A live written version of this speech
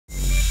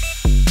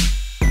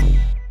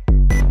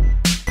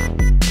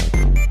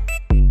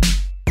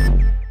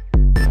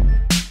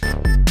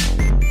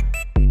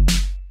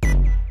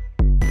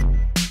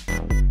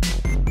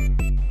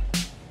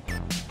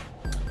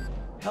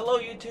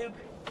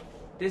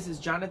this is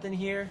Jonathan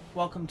here.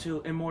 Welcome to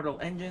Immortal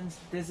Engines.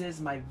 This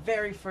is my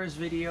very first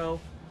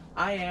video.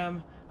 I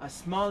am a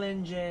small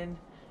engine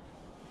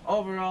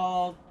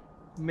overall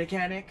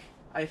mechanic.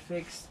 I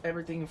fix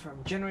everything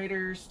from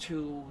generators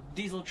to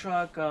diesel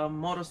truck,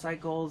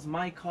 motorcycles,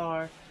 my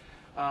car.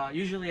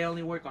 Usually I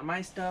only work on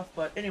my stuff,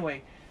 but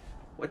anyway,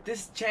 what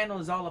this channel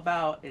is all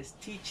about is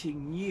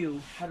teaching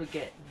you how to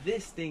get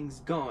these things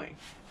going.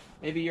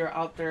 Maybe you're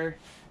out there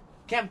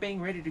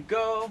camping, ready to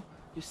go.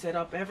 You set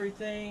up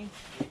everything,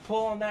 you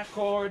pull on that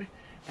cord,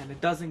 and it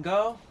doesn't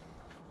go.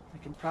 I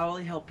can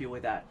probably help you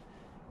with that.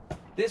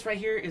 This right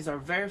here is our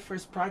very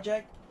first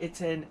project.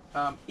 It's an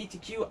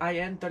ETQ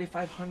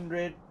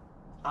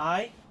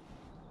IN3500I.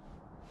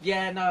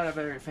 Yeah, not a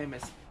very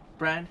famous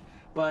brand,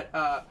 but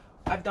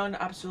I've done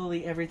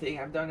absolutely everything.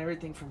 I've done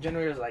everything from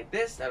generators like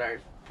this that are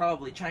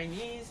probably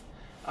Chinese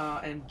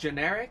and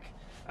generic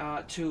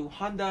to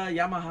Honda,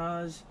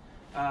 Yamahas.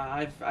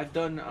 I've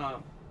done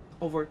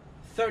over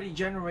 30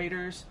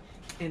 generators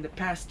in the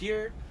past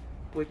year,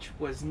 which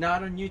was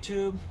not on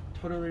YouTube.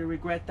 Totally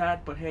regret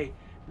that, but hey,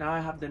 now I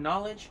have the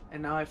knowledge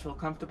and now I feel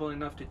comfortable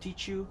enough to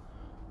teach you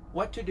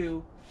what to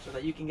do so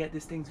that you can get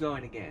these things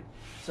going again.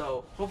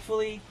 So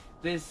hopefully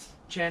this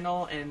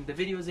channel and the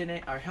videos in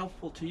it are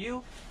helpful to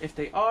you. If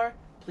they are,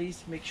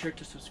 please make sure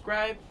to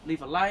subscribe,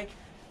 leave a like,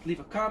 leave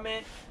a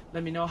comment,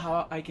 let me know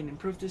how I can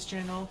improve this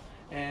channel,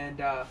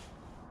 and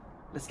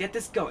let's get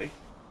this going.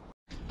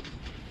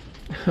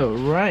 All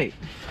right.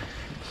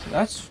 So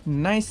that's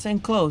nice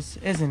and close,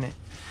 isn't it?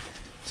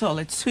 So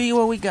let's see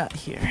what we got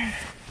here.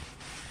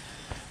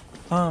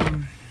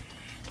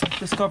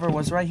 This cover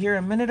was right here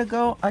a minute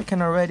ago. I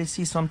can already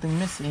see something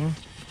missing.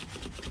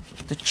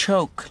 The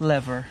choke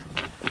lever,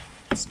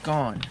 it's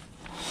gone.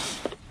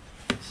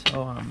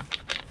 So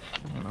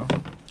you know,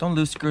 don't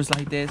lose screws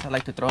like this. I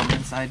like to throw them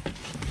inside.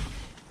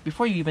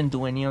 Before you even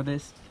do any of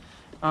this,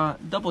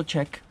 double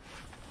check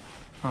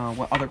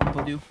what other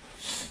people do.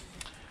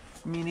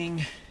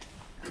 Meaning,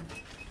 I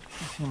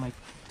my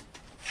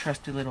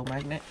trusty little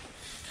magnet.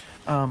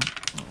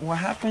 What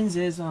happens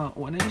is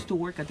when I used to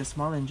work at the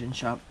small engine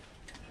shop,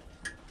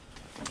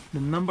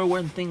 the number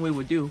one thing we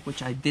would do,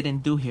 which I didn't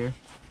do here,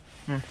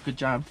 good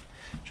job,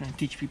 trying to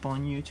teach people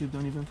on YouTube,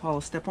 don't even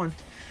follow step one,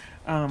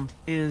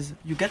 is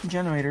you get the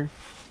generator,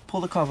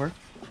 pull the cover,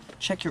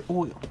 check your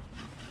oil.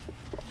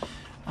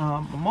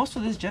 Most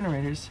of these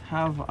generators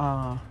have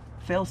a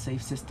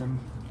fail-safe system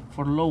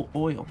for low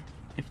oil.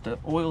 If the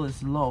oil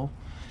is low,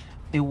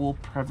 it will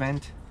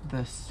prevent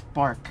the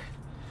spark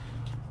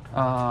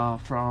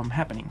from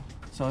happening.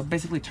 So it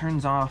basically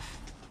turns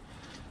off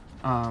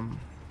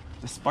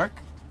the spark,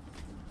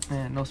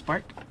 and no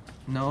spark,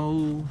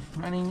 no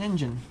running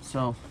engine.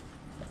 So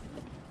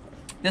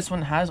this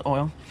one has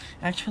oil.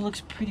 Actually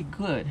looks pretty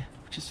good,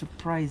 which is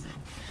surprising.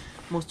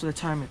 Most of the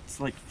time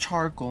it's like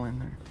charcoal in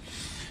there.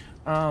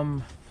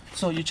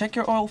 So you check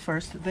your oil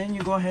first, then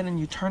you go ahead and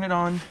you turn it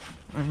on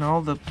in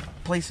all the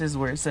places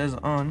where it says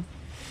on,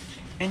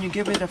 and you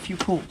give it a few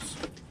pulls.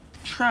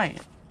 Try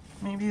it.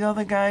 Maybe the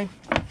other guy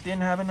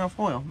didn't have enough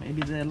oil.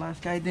 Maybe the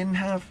last guy didn't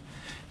have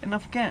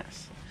enough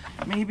gas.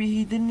 Maybe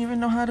he didn't even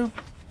know how to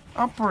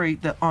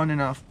operate the on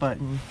and off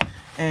button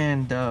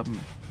and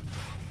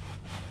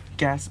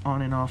gas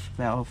on and off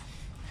valve.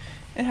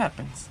 It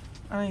happens.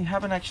 I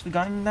haven't actually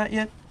gotten that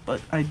yet,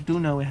 but I do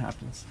know it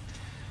happens.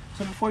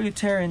 So before you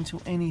tear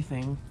into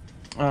anything,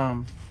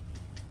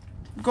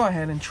 go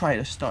ahead and try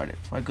to start it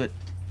for a good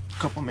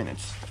couple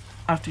minutes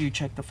after you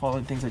check the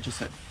following things I just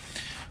said.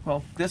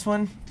 Well, this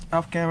one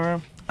off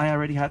camera I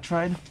already had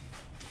tried.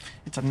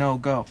 It's a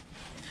no-go.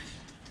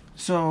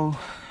 So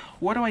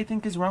what do I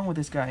think is wrong with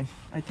this guy?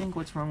 I think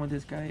what's wrong with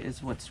this guy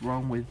is what's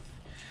wrong with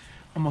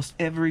almost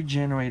every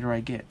generator I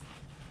get.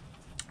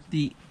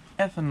 The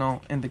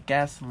ethanol and the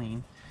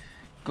gasoline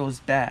goes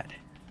bad.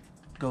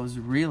 Goes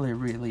really,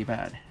 really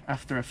bad.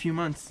 After a few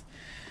months,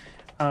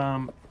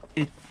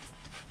 it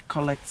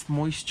collects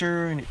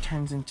moisture and it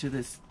turns into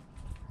this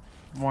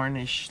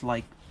varnish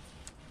like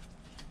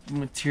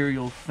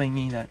material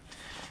thingy that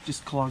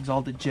just clogs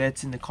all the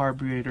jets in the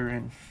carburetor,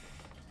 and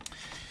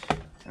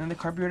the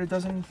carburetor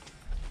doesn't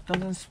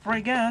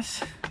spray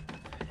gas,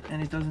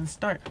 and it doesn't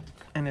start.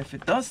 And if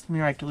it does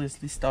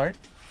miraculously start,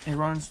 it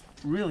runs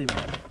really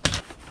bad.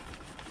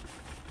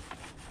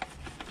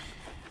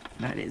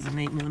 That is an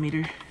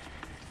 8mm.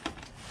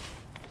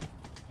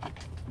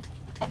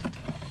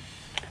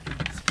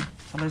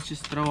 So let's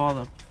just throw all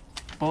the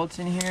bolts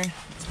in here.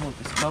 Let's move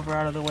this cover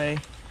out of the way,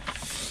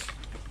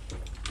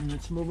 and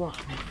let's move on.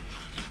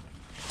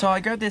 So I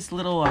got this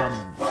little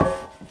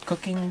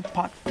cooking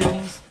pot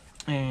things,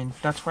 and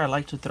that's where I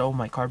like to throw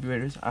my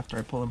carburetors after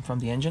I pull them from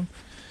the engine.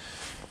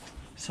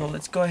 So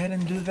let's go ahead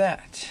and do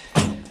that.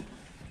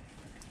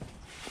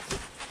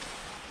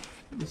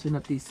 Loosen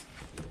up these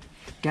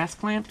gas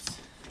clamps.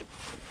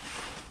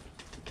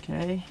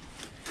 Okay.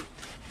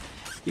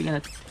 You're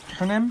gonna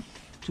turn them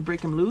to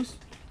break them loose,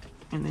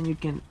 and then you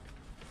can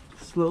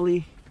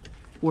slowly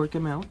work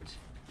them out.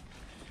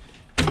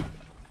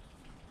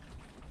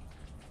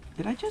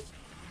 Did I just...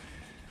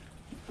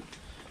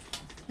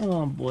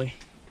 Oh boy.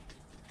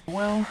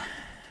 Well,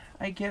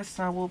 I guess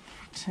I will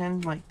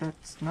pretend like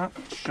that's not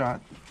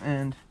shot,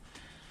 and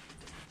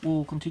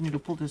we'll continue to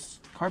pull this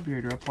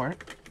carburetor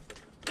apart.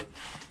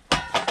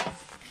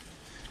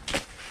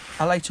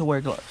 I like to wear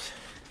gloves.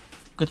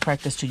 Good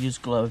practice to use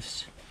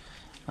gloves.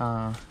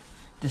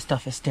 This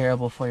stuff is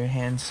terrible for your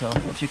hands, so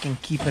if you can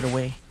keep it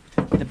away,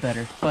 the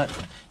better. But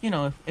you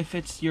know, if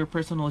it's your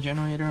personal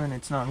generator and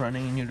it's not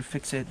running and you to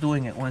fix it,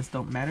 doing it once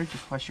don't matter.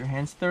 Just wash your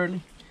hands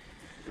thoroughly.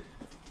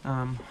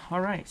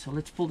 Alright, so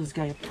let's pull this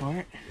guy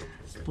apart.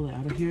 Let's pull it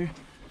out of here.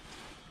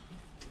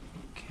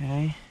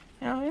 Okay.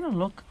 You know, it don't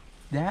look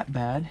that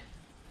bad.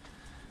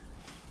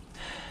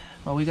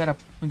 Well, we gotta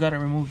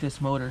remove this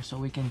motor so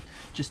we can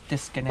just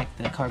disconnect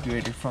the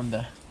carburetor from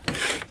the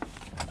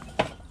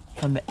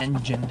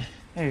engine.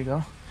 There you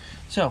go.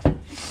 So,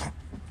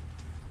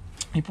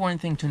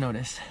 important thing to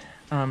notice.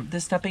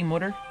 This stepping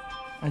motor,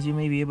 as you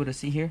may be able to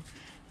see here,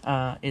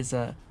 is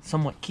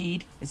somewhat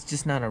keyed. It's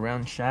just not a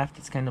round shaft.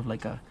 It's kind of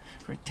like a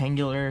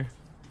rectangular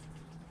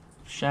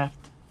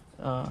shaft.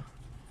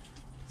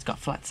 It's got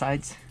flat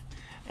sides,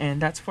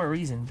 and that's for a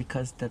reason,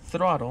 because the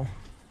throttle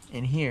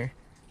in here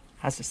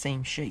has the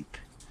same shape.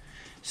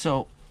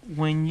 So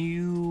when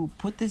you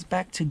put this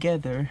back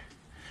together,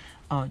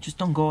 just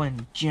don't go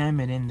and jam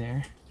it in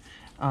there.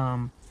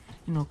 You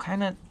know,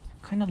 kind of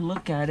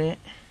look at it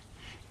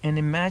and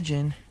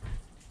imagine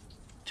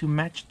to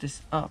match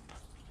this up.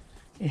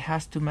 It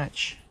has to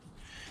match.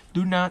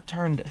 Do not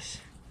turn this.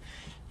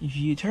 If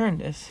you turn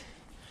this,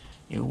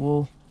 it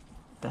will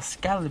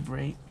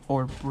discalibrate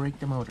or break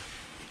the motor.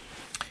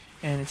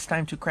 And it's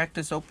time to crack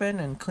this open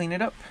and clean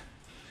it up.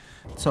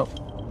 So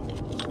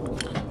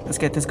let's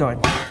get this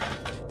going.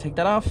 Take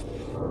that off.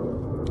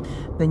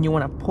 Then you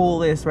want to pull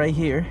this right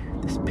here,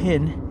 this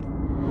pin,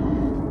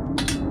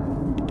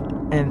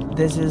 and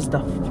this is the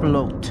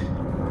float.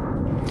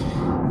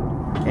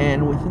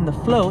 And within the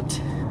float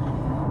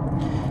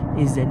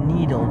is the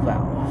needle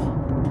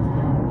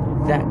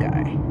valve. That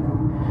guy.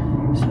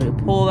 So you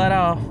pull that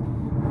off.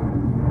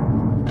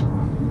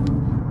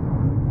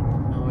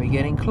 And we're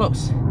getting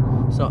close.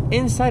 So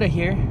inside of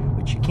here,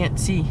 which you can't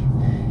see,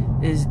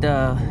 is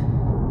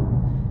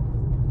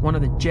one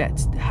of the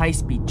jets, the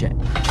high-speed jet.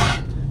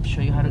 I'll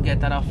show you how to get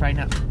that off right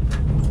now.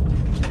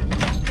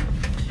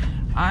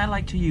 I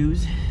like to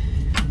use,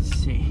 let's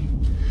see,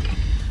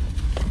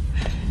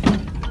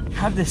 I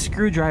have this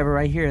screwdriver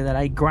right here that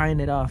I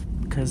grind it off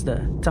because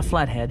it's a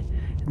flathead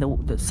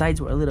and the sides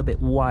were a little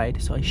bit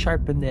wide, so I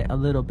sharpened it a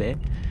little bit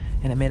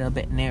and I made it a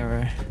bit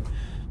narrower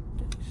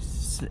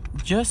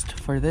just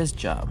for this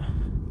job.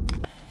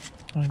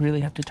 I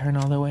really have to turn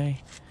all the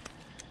way.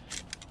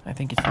 I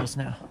think it's loose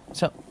now.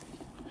 So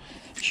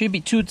should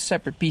be two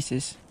separate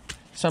pieces.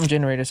 Some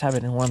generators have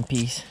it in one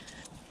piece.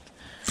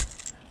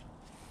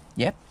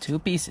 Yep, two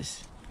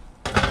pieces.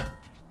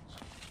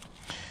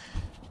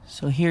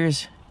 So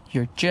here's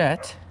your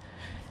jet,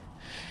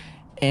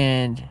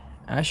 and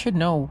I should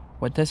know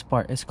what this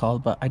part is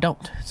called, but I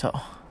don't. So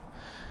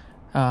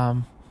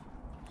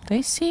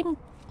they seem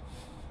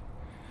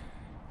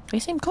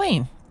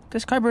clean.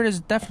 This carburetor has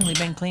definitely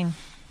been clean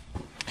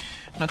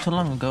not too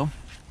long ago.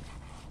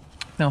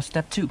 Now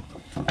step 2.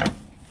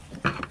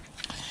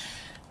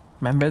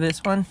 Remember this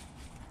one?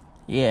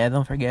 Yeah,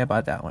 don't forget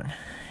about that one.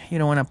 You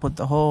don't want to put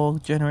the whole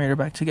generator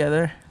back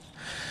together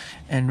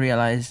and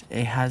realize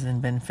it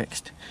hasn't been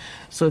fixed.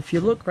 So if you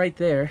look right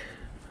there,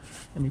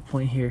 let me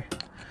point here.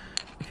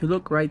 If you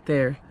look right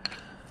there,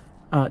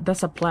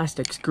 that's a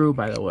plastic screw,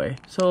 by the way.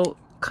 So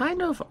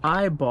kind of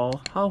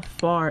eyeball how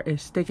far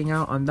is sticking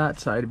out on that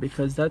side,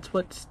 because that's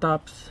what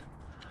stops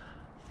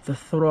the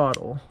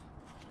throttle.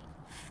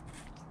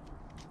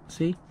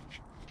 See?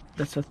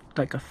 That's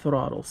like a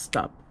throttle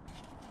stop.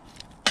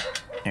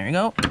 There you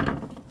go.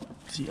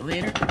 See you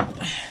later.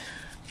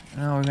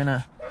 Now we're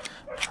gonna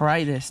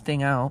pry this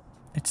thing out.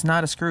 It's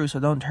not a screw, so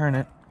don't turn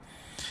it.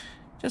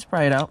 Just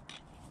pry it out.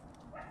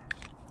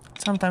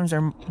 Sometimes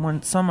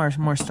some are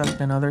more stuck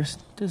than others.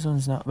 This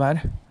one's not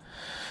bad.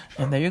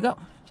 And there you go.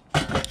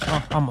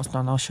 Oh, almost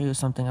done. I'll show you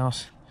something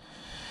else.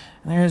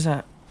 And there's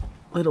a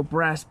little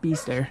brass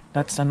piece there.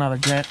 That's another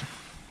jet.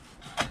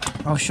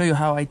 I'll show you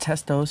how I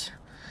test those.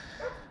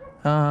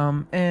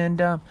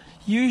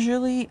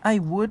 Usually I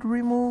would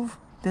remove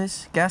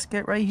this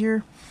gasket right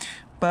here,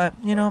 but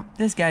you know,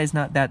 this guy is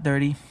not that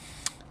dirty.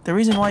 The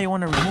reason why you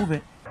want to remove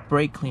it,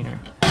 brake cleaner.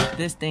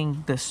 This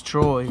thing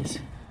destroys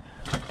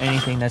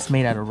anything that's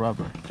made out of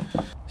rubber.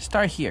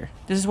 Start here.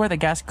 This is where the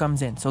gas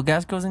comes in. So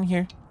gas goes in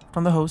here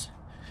from the hose,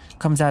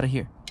 comes out of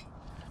here.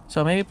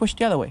 So maybe push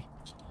the other way.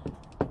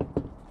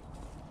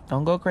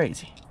 Don't go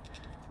crazy.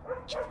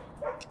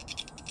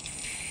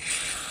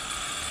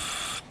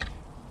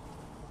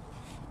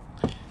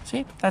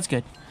 See, that's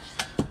good.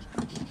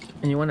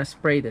 And you want to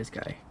spray this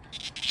guy.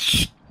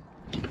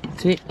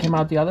 See, it came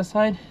out the other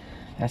side.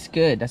 That's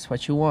good. That's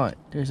what you want.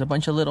 There's a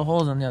bunch of little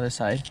holes on the other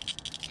side,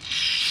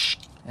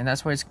 and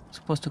that's where it's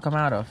supposed to come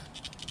out of.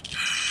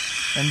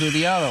 And do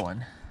the other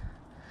one.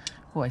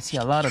 Oh, I see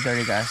a lot of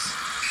dirty gas.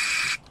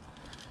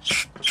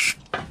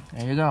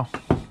 There you go.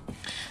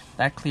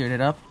 That cleared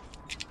it up.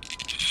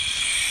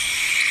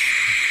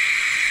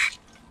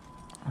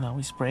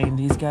 we're spraying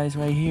these guys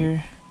right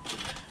here.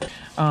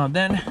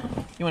 Then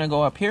you want to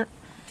go up here,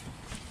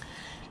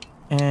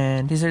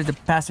 and these are the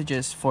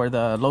passages for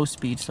the low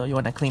speed, so you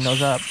want to clean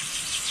those up.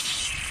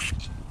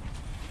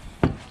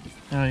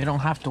 You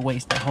don't have to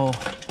waste the whole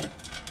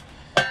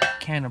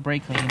can of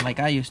brake cleaning like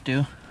I used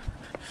to.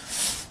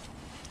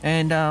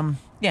 And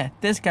yeah,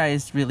 this guy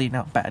is really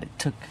not bad. It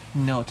took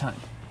no time.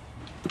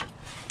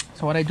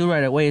 So what I do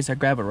right away is I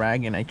grab a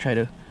rag and I try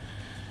to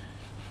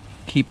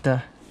keep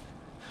the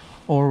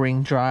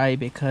O-ring dry,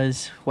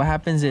 because what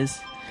happens is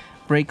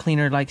brake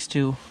cleaner likes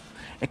to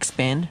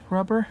expand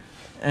rubber,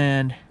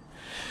 and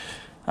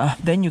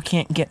then you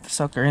can't get the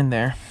sucker in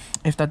there.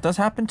 If that does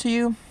happen to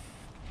you,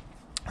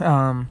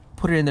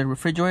 put it in the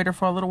refrigerator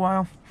for a little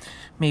while.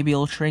 Maybe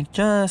it'll shrink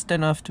just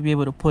enough to be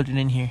able to put it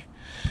in here.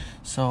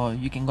 So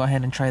you can go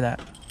ahead and try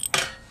that.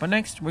 But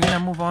next, we're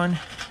gonna move on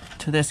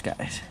to this,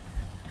 guys.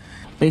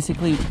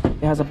 Basically,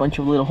 it has a bunch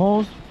of little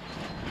holes.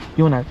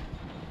 You wanna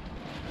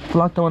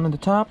block the one on the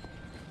top,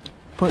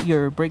 put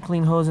your brake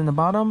clean hose in the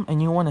bottom, and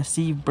you wanna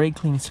see brake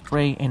clean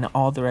spray in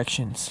all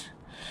directions.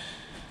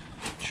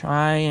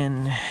 Try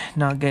and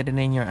not get it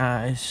in your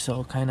eyes,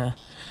 so kinda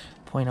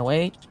point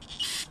away.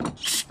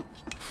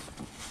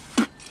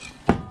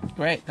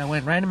 Great, that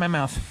went right in my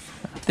mouth.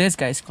 This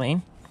guy's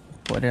clean.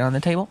 Put it on the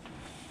table.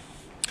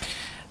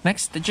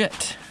 Next, the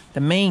jet.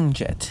 The main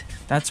jet.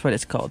 That's what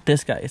it's called.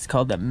 This guy is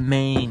called the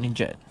main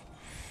jet.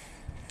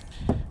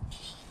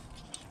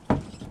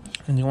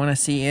 And you want to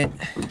see it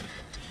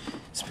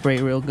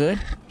spray real good.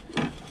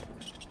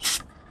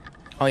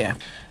 Oh yeah.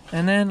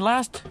 And then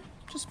last,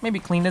 just maybe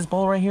clean this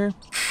bowl right here.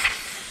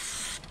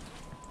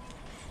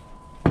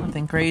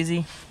 Nothing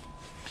crazy.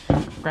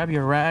 Grab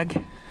your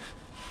rag.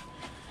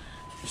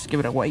 Just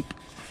give it a wipe.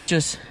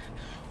 Just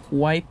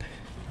wipe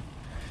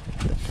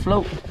the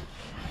float.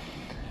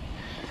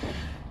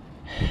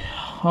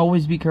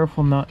 Always be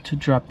careful not to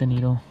drop the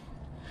needle.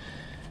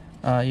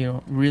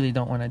 You really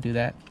don't want to do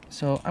that.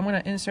 So I'm going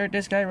to insert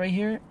this guy right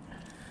here.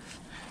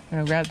 I'm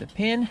going to grab the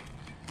pin,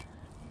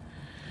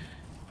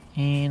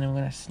 and I'm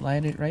going to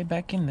slide it right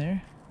back in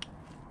there.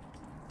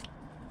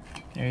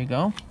 There you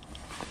go.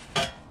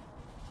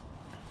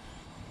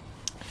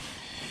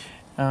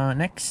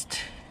 Next,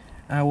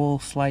 I will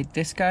slide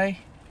this guy.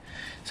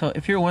 So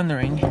if you're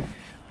wondering,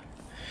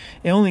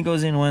 it only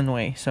goes in one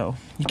way, so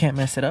you can't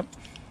mess it up.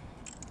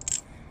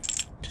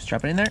 Just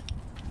drop it in there.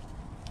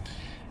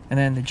 And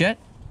then the jet,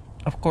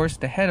 of course,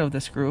 the head of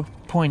the screw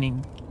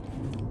pointing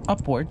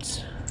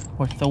upwards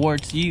or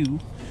towards you.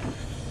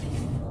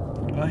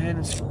 Go ahead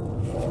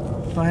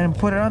and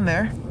put it on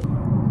there.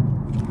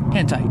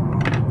 Hand tight.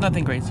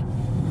 Nothing crazy.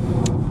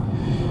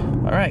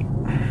 All right.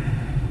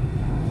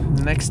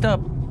 Next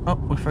up, oh,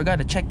 we forgot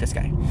to check this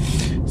guy.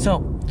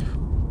 So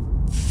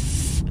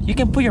you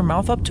can put your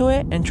mouth up to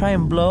it and try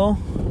and blow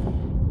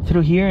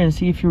through here and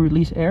see if you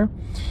release air.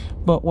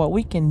 But what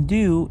we can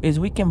do is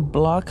we can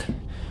block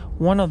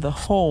one of the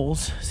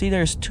holes. See,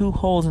 there's two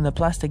holes in the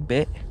plastic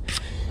bit.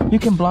 You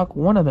can block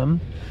one of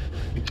them,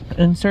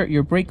 insert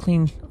your brake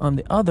clean on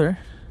the other,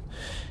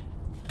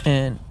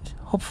 and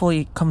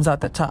hopefully it comes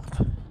out the top.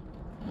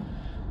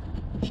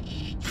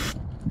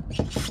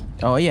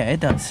 Oh yeah, it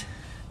does.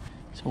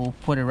 So we'll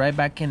put it right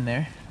back in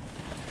there.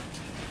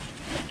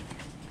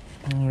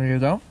 And there you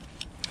go.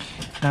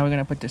 Now we're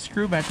gonna put the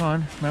screw back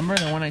on. Remember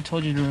the one I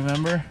told you to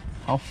remember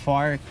how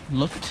far it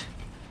looked?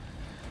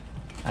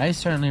 I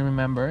certainly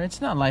remember. It's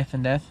not life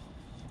and death,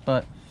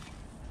 but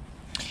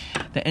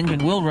the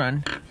engine will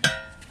run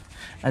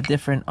a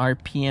different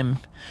RPM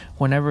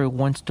whenever it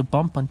wants to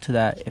bump onto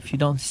that. If you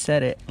don't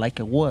set it like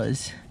it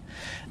was,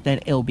 then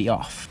it'll be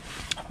off.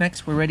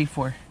 Next, we're ready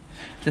for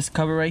this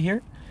cover right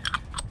here.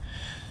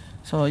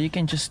 So you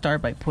can just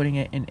start by putting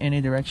it in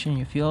any direction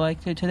you feel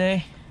like it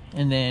today,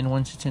 and then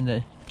once it's in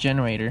the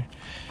generator,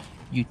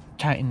 you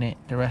tighten it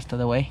the rest of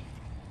the way.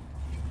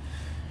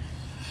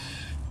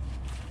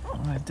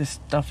 This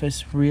stuff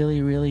is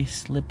really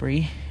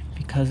slippery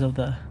because of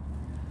the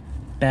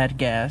bad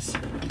gas.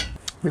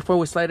 Before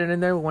we slide it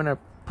in there, we want to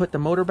put the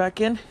motor back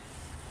in,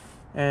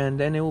 and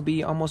then it will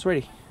be almost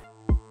ready.